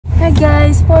Hi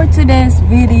guys, for today's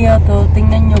video to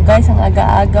tingnan nyo guys, ang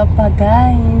aga-aga pa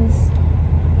guys.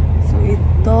 So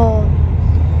ito,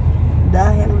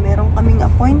 dahil meron kaming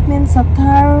appointment sa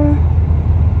TAR,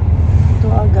 ito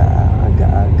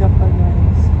aga-aga pa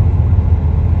guys.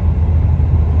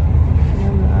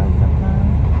 Ayan, aga pa.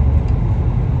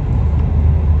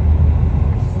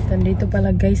 Dito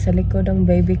pala guys sa likod ang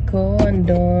baby ko,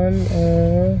 andon,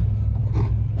 oh.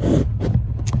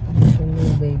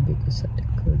 Baby ko sa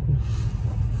likod.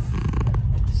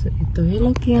 So ito,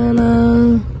 hello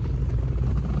Kiana.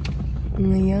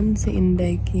 Ngayon si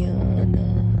Inday Kiana.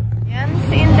 Yan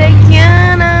si Inday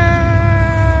Kiana.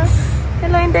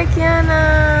 Hello Inday Kiana.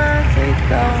 So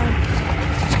ito,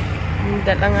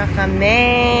 dala nga kami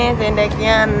si Inday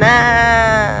Kiana.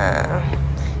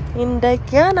 Inday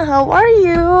Kiana, how are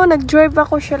you? Nag-drive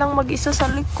ako, siya lang mag-isa sa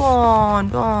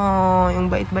likod. Oh, yung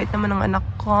bait-bait naman ng anak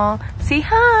ko. Say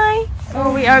hi!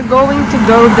 So we are going to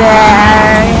go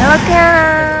there. Hello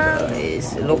Kiana!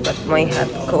 Guys, look at my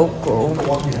hot cocoa.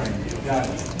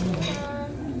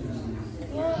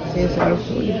 This is our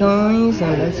food guys,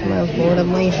 and that's my food of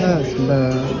my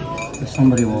husband. Does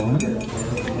somebody want it?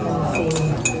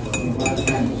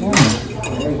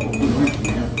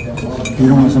 You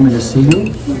don't want somebody to see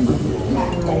you?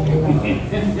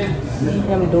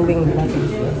 I'm doing that.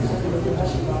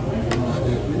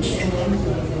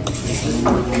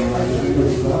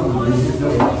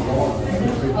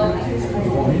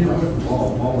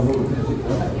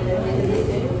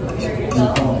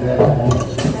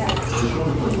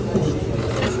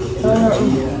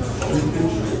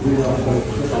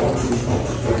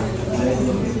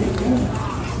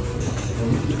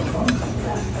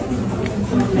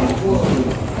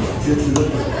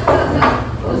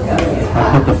 I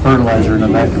put the fertilizer in the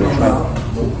back of the truck.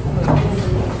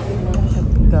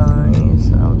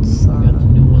 Guys, outside. We got the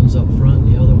new ones up front,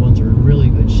 the other ones are in really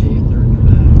good shape. They're in the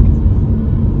back.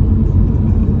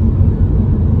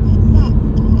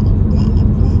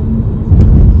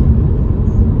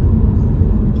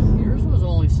 Yours was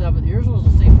only 7. Yours was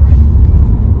the same price.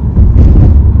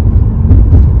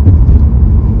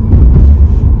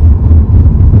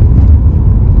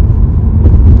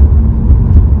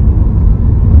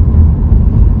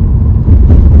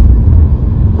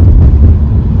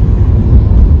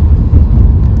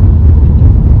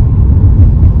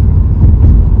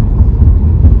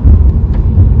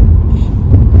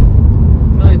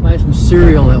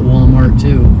 Cereal at Walmart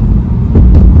too.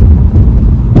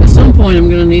 At some point I'm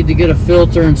going to need to get a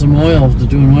filter and some oil to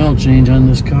do an oil change on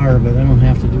this car, but I don't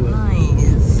have to do it.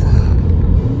 Nice.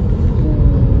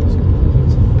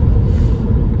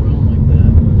 Like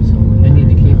that. So I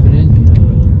need to keep it in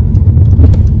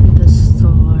the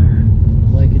store.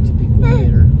 I'd like it to be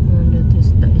quieter. And it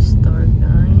is the store,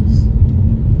 guys.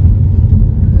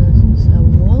 This is a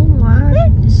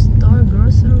Walmart store,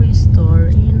 grocery store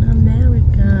in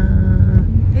America.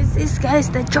 This is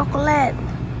guys the chocolate.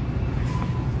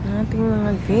 Ating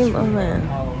mga game, oh man.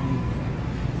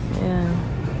 Yeah.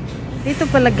 Dito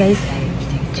pala guys.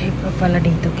 DJ pa pala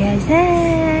dito guys.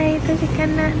 Hey, ito si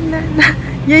Kanana.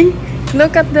 Yay!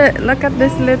 Look at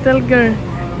this little girl.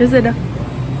 Is it?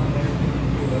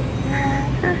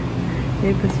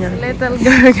 Ito siya. Little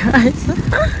girl guys.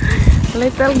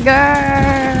 Little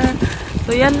girl.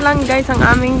 So yan lang guys ang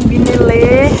aming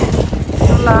binili.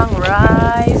 Ito lang,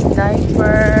 rice,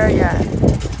 diaper, yan.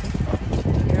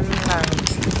 Yan lang.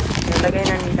 Nilagay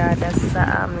na ni Dada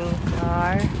sa aming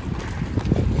car.